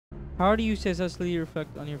How do you successfully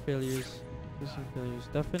reflect on your failures?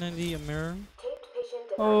 Definitely a mirror. Taped patient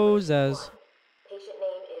at Oh, Arkham City Zaz. 1. Patient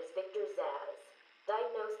name is Victor Zaz.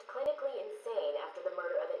 Diagnosed clinically insane after the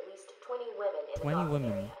murder of at least 20 women in the 20 Gotham women.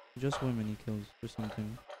 area. Just women he kills or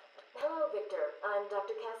something. Hello, Victor. I'm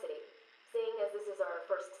Dr. Cassidy. Seeing as this is our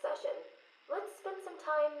first session, let's spend some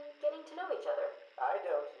time getting to know each other. I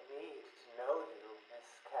don't need to know you, Miss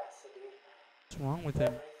Cassidy. What's wrong with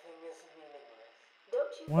him? Everything is meaningless.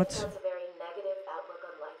 Don't you What? think that's a very negative outlook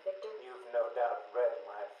on life, Victor? You've no doubt read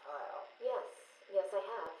my file. Yes, I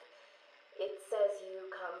have. It says you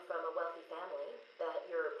come from a wealthy family, that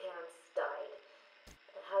your parents died,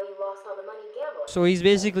 how you lost all the money gambling. So he's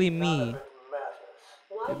basically None me. of it matters.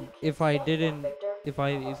 Why do you keep If I saying didn't, that,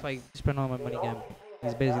 Victor? if I spend all my money The only gambling, thing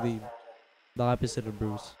he's that basically does matter the opposite is of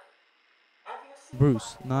Bruce. Have you seen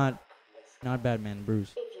Bruce, my not work, Miss not Batman.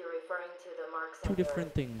 Bruce. If you're referring to the marks Two on your...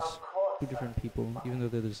 different things. Of course. Two different people, even though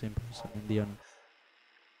they're the same person in the end. And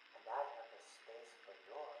I have a space for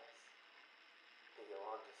yours. Do you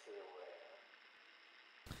want to see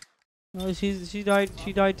where? Oh, she died.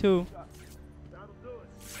 She died too.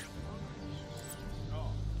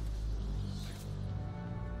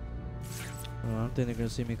 Oh, I don't think they're gonna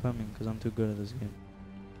see me coming because I'm too good at this game.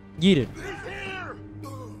 Get it.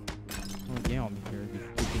 Oh yeah, I'm here.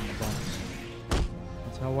 Kicking the bombs.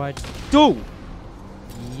 That's how I do.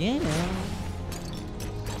 Yeah.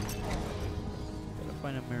 Gotta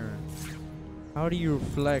find a mirror. How do you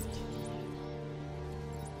reflect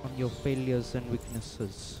on your failures and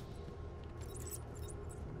weaknesses?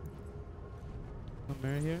 A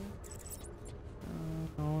mirror here?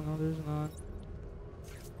 No, there's not.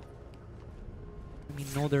 I mean,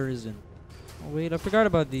 no, there isn't. Oh, wait, I forgot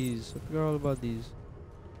about these. I forgot all about these.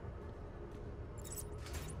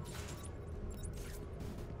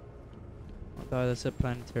 I thought that said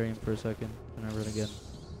planetarium for a second, and I read again.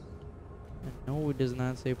 And no, it does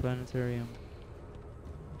not say planetarium.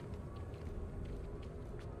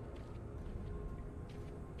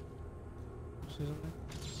 See something?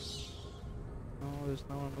 No, that's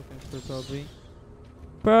not what I'm looking for, probably.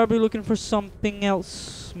 Probably looking for something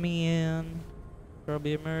else, man.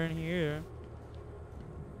 Probably a mirror in here.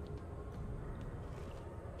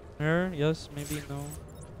 Mirror? Yes, maybe no.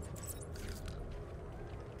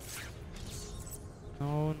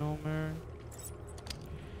 No mirror.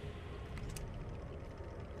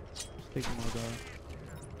 Let's take more dog.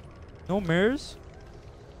 No mirrors?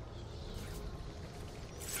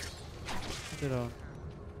 Look it out.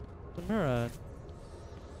 Where's the mirror at?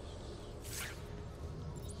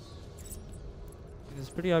 It's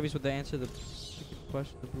pretty obvious what the answer to the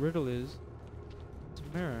question, the riddle is. It's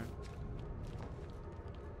a mirror.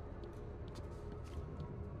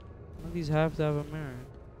 One of these have to have a mirror.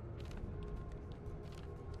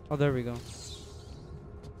 Oh, there we go.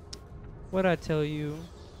 What'd I tell you?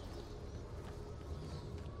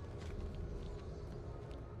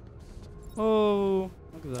 Oh,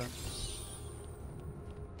 look at that.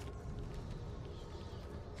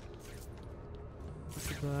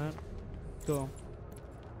 Look at that. Go.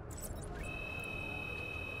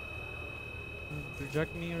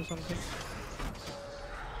 Reject me or something?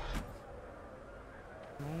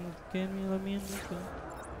 Don't get me, let me in. Okay.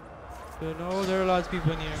 Good. Oh, there are lots of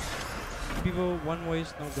people in here. People, one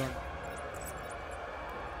waist, no gun.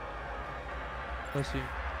 Bless you.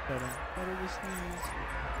 Shadow. Shadow the sneeze.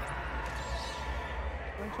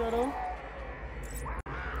 One Shadow.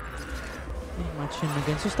 Hey, my chin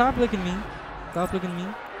again. So stop licking me. Stop licking me.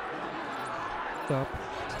 Stop.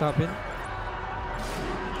 Stop it.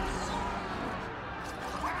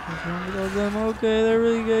 What's wrong with all of them? Okay, they're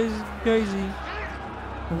really crazy.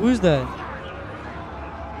 Who's that?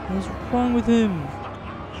 What's wrong with him?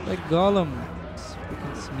 Like Gollum.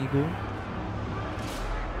 Freaking Smeagol.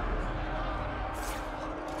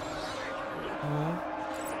 No.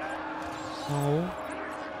 No.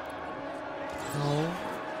 No.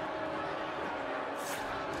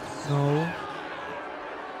 No.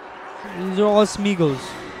 These are all Smeagol's.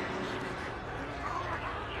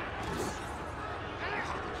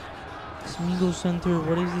 Smeagol Center,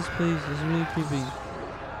 what is this place? It's really creepy.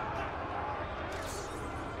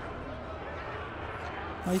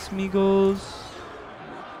 Hi, Smeagol's.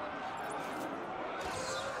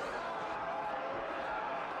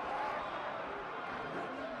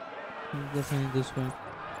 Definitely this way.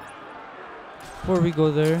 Before we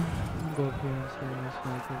go there, we'll go up here and see what's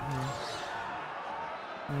like up here.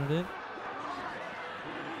 Found it?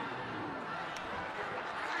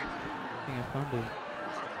 I think I found it.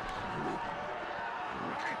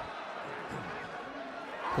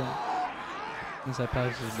 Okay. Unless I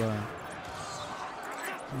pass this by.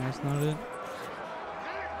 No, that's not it.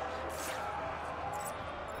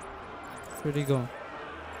 Where'd he go?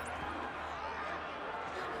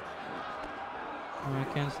 Oh, I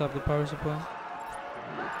can't stop the power supply.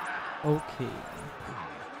 Okay.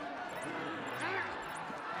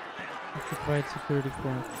 Occupied security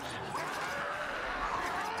point.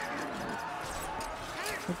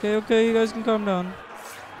 Okay, okay, you guys can calm down.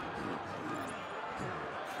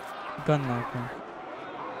 Gun locker.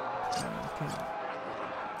 Okay.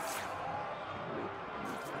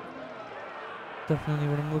 Definitely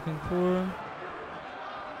what I'm looking for.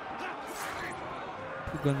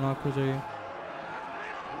 2 gun lockers are here.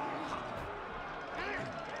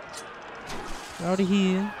 Out of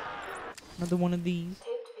here. Another one of these.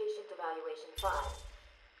 Taped patient evaluation 5.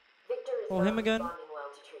 Victor is Oh, not him again? responding well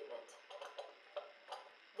to treatment.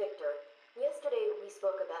 Victor, yesterday we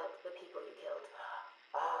spoke about the people you killed.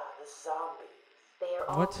 Ah, the zombies. They are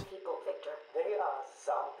What? all people, Victor. They are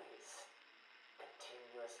zombies.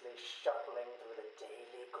 Continuously shuffling through the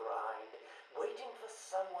daily grind, waiting for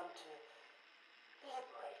someone to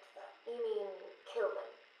liberate them. You mean kill them?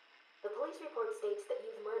 The police report states that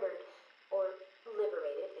you've murdered, or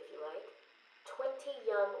liberated if you like, 20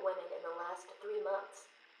 young women in the last 3 months.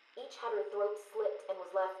 Each had her throat slit and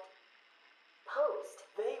was left posed.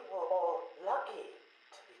 They were all lucky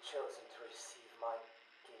to be chosen to receive my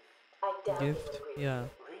gift. I doubt they would Gift? agree Yeah.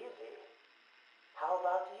 with you. Really? How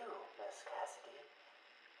about you, Miss Cassidy?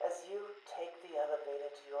 As you take the elevator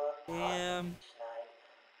to your Damn. apartment each night,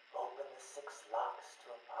 open the 6 locks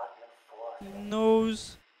to apartment 4.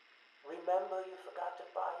 Nose. Remember you forgot to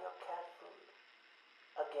buy your cat food?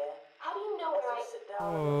 Again? How do you know As where you I... sit down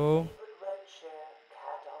in Oh. your favorite red chair,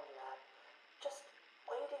 cat on lap, just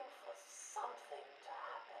waiting for something to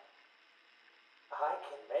happen. I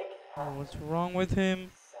can make it Oh, happen. what's wrong with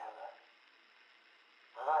him? Sarah.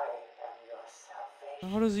 I am your salvation.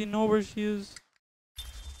 How does he know where she is?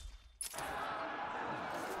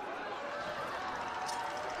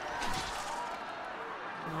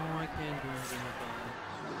 No, I can't do anything about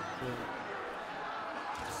it.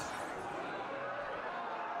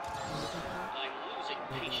 I'm losing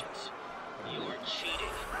patience. You're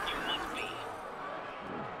cheating. You must be.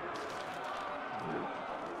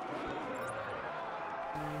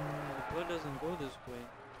 The blood doesn't go this way.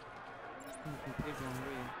 It's going the complete wrong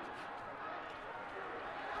way.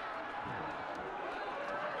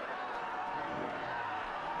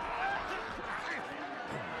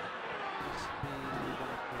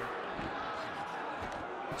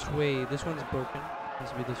 Which way? This one's broken. Has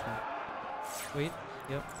to be this one. Wait.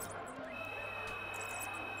 Yep.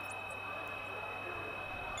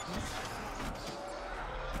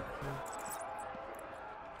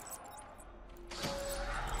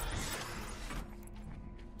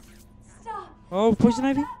 Stop! Oh, poison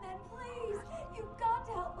ivy! Batman, please! You've got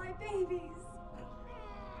to help my babies!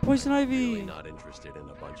 Poison Really ivy! not interested in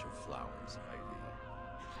a bunch of flowers, Ivy.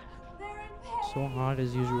 They're in pain! So hot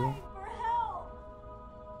as usual. Crying for help!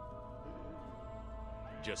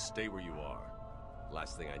 Just stay where you are.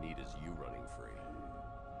 Last thing I need is you running free.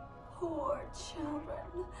 Poor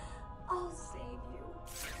children. I'll save you.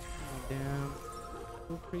 Oh, damn.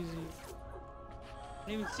 So crazy. I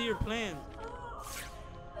didn't even see her plans.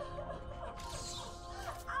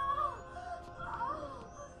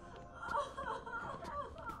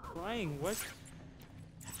 Crying, what?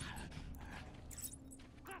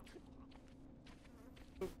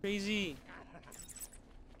 So crazy.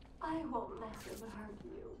 I won't let them hurt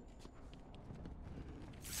you.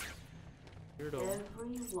 Weirdo.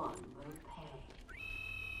 Everyone will pay.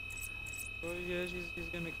 Oh yeah, she's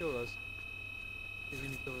gonna kill us. She's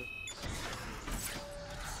gonna kill us.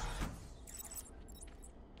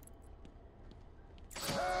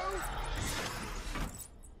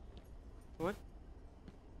 What?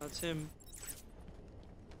 That's him.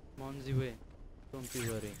 I'm on the way. Don't you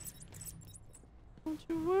worry. Don't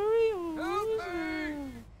you worry, oh,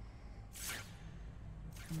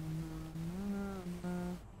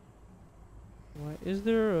 Why is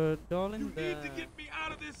there a doll in there? You need to get me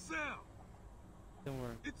out of this cell. Don't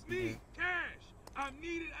worry. It's me, Cash. I'm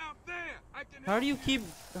needed out there. I can. How do you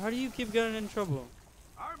keep getting in trouble?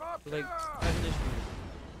 I'm up Like here. admonitions.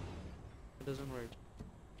 It doesn't work.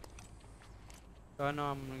 I know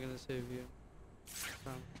I'm gonna save you.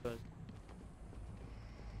 But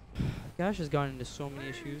Gash has gotten into so many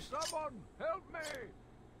issues. Someone help me.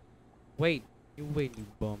 Wait, you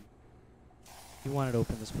bum. You wanted to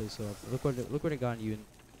open this place up. Look what it got you in.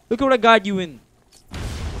 Look what I got you in.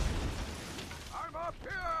 I'm up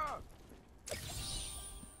here.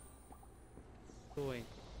 Go away.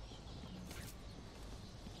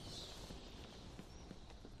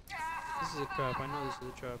 This is a trap. I know this is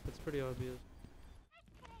a trap. It's pretty obvious.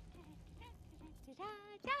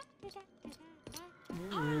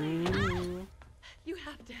 Ooh. You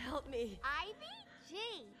have to help me. Ivy?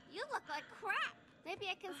 Gee, you look like crap. Maybe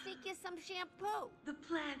I can sneak you some shampoo. The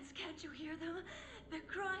plants, can't you hear them? They're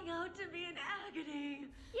crying out to me in agony.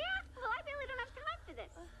 Yeah? Well, I really don't have time for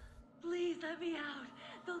this. Please let me out.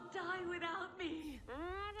 They'll die without me.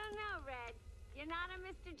 I don't know, Red. You're not on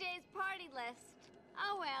Mr. J's party list.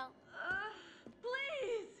 Oh, well.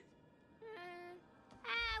 Please.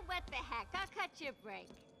 What the heck? I'll cut you a break.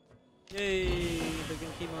 Yay! They're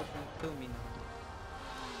gonna team up and kill me now.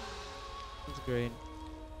 That's great.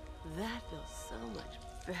 That feels so much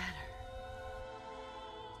better.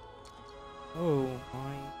 Oh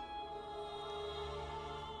my.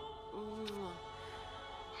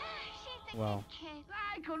 Wow.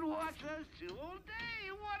 I could watch those two all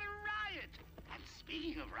day. What a riot! And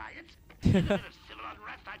speaking of riots, a bit of civil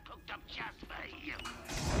unrest I cooked up just for you.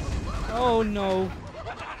 Oh no.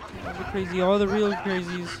 All the crazy, all the real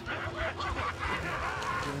crazies.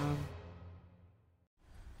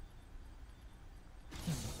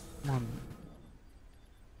 Come on.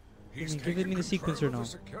 Give me the sequencer now.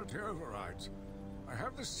 Security overrides. I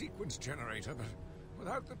have the sequence generator, but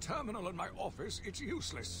without the terminal in my office, it's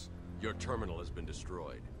useless. Your terminal has been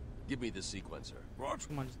destroyed. Give me the sequencer. What?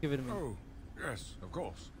 Come on, just give it to me. Oh, yes, of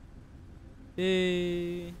course.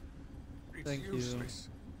 Yay. It's Thank you. useless.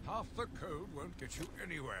 Half the code won't get you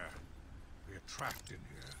anywhere. We're trapped in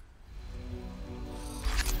here.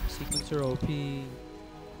 Sequencer OP.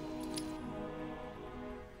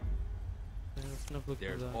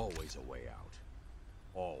 There's always a way out.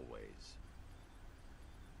 Always.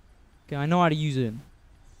 Okay, I know how to use it.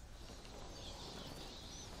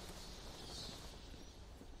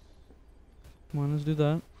 Come on, let's do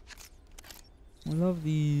that. I love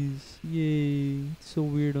these. Yay. It's so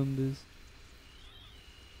weird on this.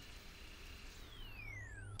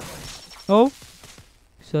 Oh!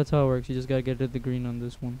 So that's how it works. You just gotta get to the green on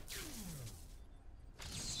this one.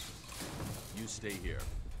 You stay here.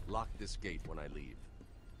 Lock this gate when I leave.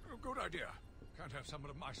 Oh, good idea. Can't have someone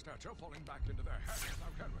of my stature falling back into their hands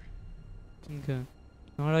now, can we? Okay.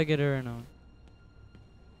 Now how do I get Aaron out?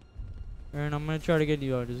 Aaron, I'm gonna try to get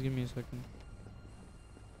you out. Just give me a second.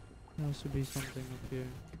 There has to be something up here.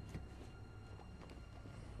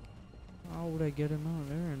 How would I get him out,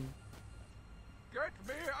 Aaron? Get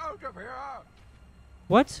me out of here!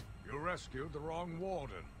 What? You rescued the wrong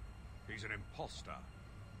warden. He's an imposter.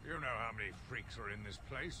 You know how many freaks are in this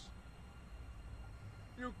place.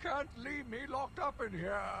 You can't leave me locked up in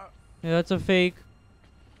here. Yeah, that's a fake.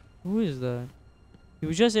 Who is that? He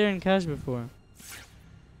was just Aaron Cash before.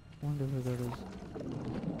 Wonder who that is.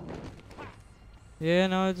 Yeah,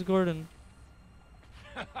 now it's Gordon.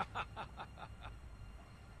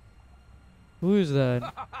 Who is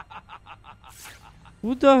that?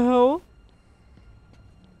 Who the hell?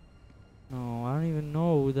 No, I don't even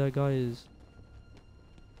know who that guy is.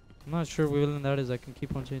 I'm not sure what villain that is. I can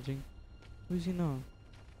keep on changing. Who is he now?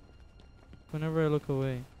 Whenever I look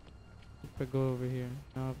away. If I go over here.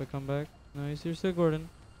 Now if I come back. No, you're still Gordon.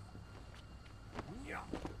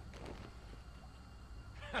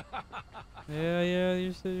 Yeah,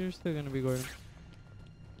 you're still gonna be Gordon.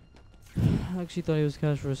 I actually thought he was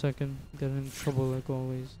Cash for a second. Got in trouble like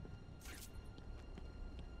always.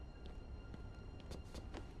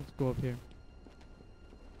 Let's go up here.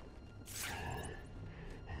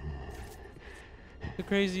 That's a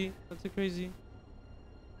crazy. That's a crazy.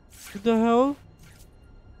 What the hell?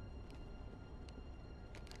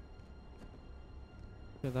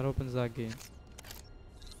 Yeah, that opens that gate.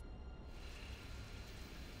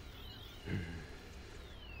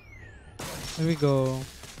 There we go.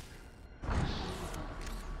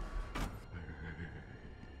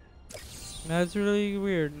 That's really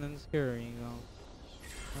weird and then scary, you know.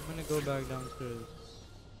 I'm gonna go back downstairs.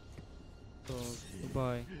 So,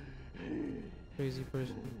 goodbye. Crazy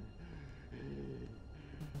person.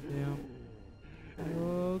 Yeah.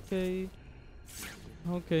 Okay.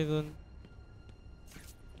 Okay then.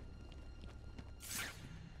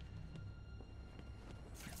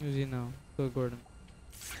 Who's he now? Go Gordon.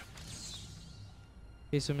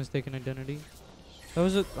 Case of mistaken identity. That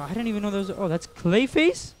was a. I didn't even know that was. Oh, that's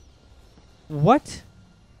Clayface. What?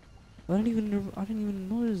 I didn't even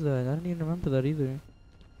notice that. I didn't even remember that either.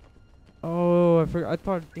 Oh, I forgot. I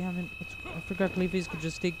thought, damn it, I forgot Clayface could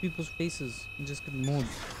just take people's faces and just could mold.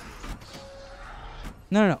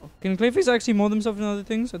 No. Can Clayface actually mold himself into other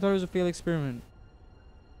things? I thought it was a failed experiment.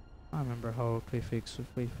 I don't remember how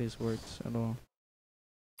Clayface works at all.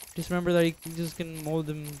 Just remember that he just can mold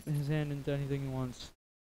his hand into anything he wants.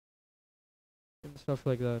 And stuff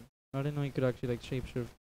like that. I didn't know he could actually like shapeshift.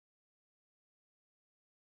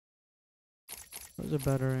 Those are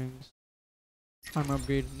batarangs. Armor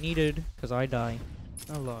upgrade needed, because I die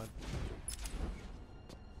a lot.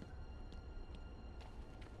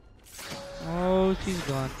 Oh, she's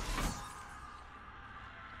gone.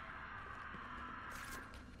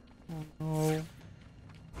 Oh no.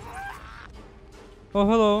 Oh,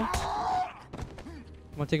 hello.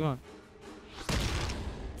 Come on, take him on.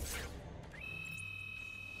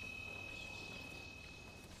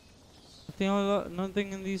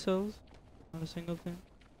 Nothing in these cells? Not a single thing?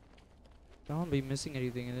 I won't be missing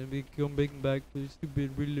anything and then we come back to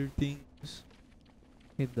stupid riddler things.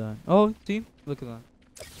 Hit that. Oh, see? Look at that.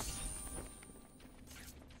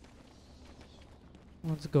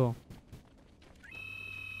 Let's go.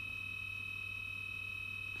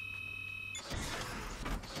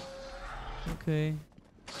 Okay.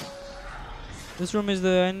 This room is the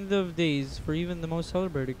end of days for even the most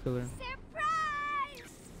celebrated killer.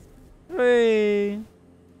 Surprise! Hey!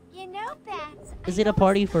 You know, Bats. Is it a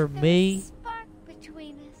party for me? Spark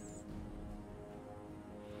between us.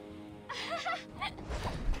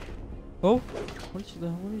 Oh, what is she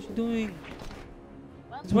doing?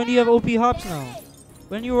 It's when you have OP hops now.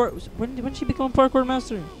 When you were when she become parkour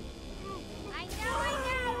master? I know,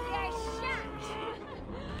 you're shocked.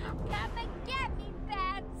 Come and get me,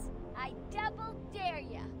 Bats. I double dare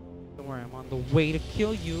ya. Don't worry, I'm on the way to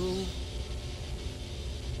kill you.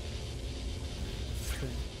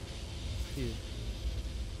 Okay. Here.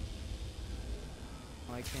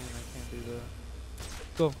 Oh, I can't do that.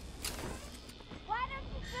 Go. Why don't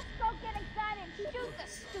you just go get a gun and shoot the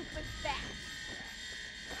stupid bat?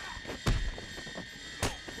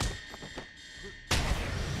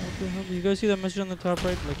 What the hell? Do you guys see that message on the top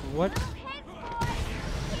right? Like, what?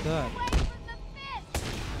 What's that?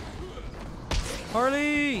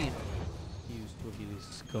 Harley! You stupid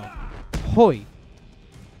scum. Hoy!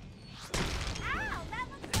 Ow, that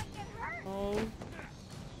looks like it hurt. Oh.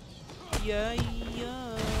 Yeah.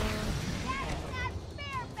 That's not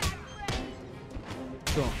fair, Bat Brain.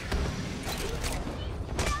 Go.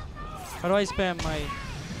 How do I spam my...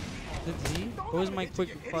 Z? What was my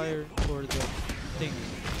quick fire for the things?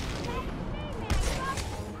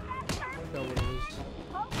 Forgot what it is.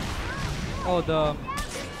 Oh, the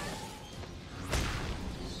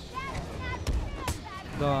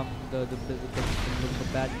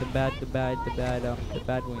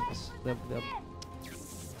bad wings.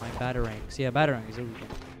 My batarangs. Yeah, batarangs. There we go.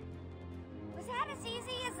 Was that as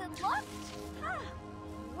easy as it looked? Huh.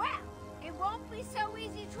 Well, it won't be so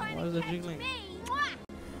easy trying Why is to it catch jiggling? me. Mwah!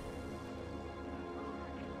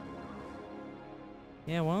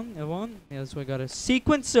 Yeah, one. Yeah, that's why I got a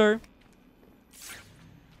sequencer.